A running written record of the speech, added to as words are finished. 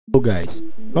Hello guys,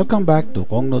 welcome back to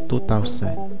Kongno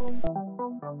 2000.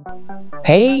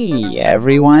 Hey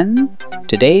everyone!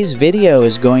 Today's video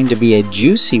is going to be a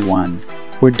juicy one.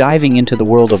 We're diving into the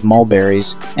world of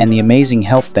mulberries and the amazing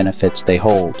health benefits they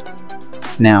hold.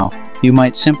 Now, you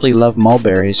might simply love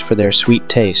mulberries for their sweet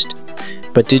taste,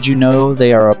 but did you know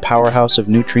they are a powerhouse of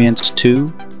nutrients too?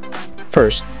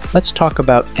 First, let's talk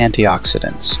about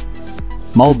antioxidants.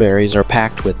 Mulberries are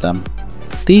packed with them.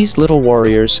 These little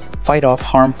warriors fight off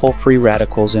harmful free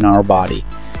radicals in our body,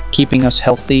 keeping us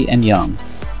healthy and young.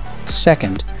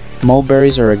 Second,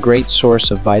 mulberries are a great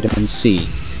source of vitamin C,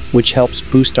 which helps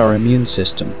boost our immune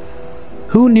system.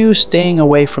 Who knew staying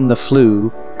away from the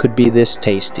flu could be this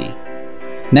tasty?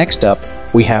 Next up,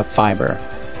 we have fiber.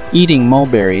 Eating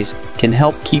mulberries can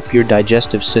help keep your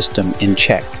digestive system in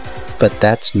check, but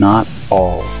that's not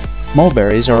all.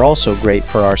 Mulberries are also great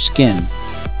for our skin.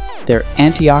 Their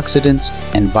antioxidants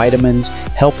and vitamins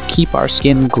help keep our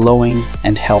skin glowing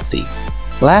and healthy.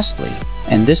 Lastly,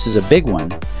 and this is a big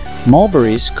one,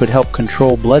 mulberries could help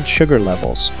control blood sugar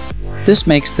levels. This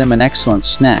makes them an excellent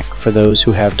snack for those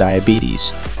who have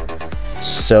diabetes.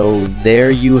 So there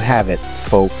you have it,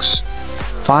 folks.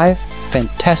 5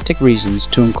 fantastic reasons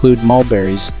to include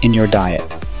mulberries in your diet.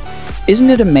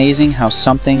 Isn't it amazing how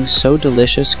something so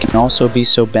delicious can also be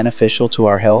so beneficial to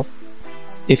our health?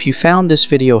 If you found this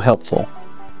video helpful,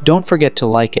 don't forget to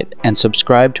like it and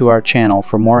subscribe to our channel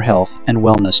for more health and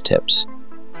wellness tips.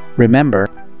 Remember,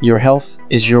 your health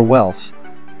is your wealth.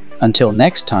 Until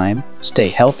next time, stay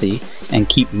healthy and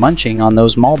keep munching on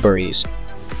those mulberries.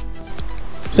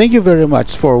 Thank you very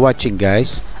much for watching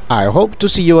guys. I hope to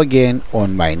see you again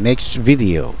on my next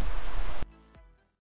video.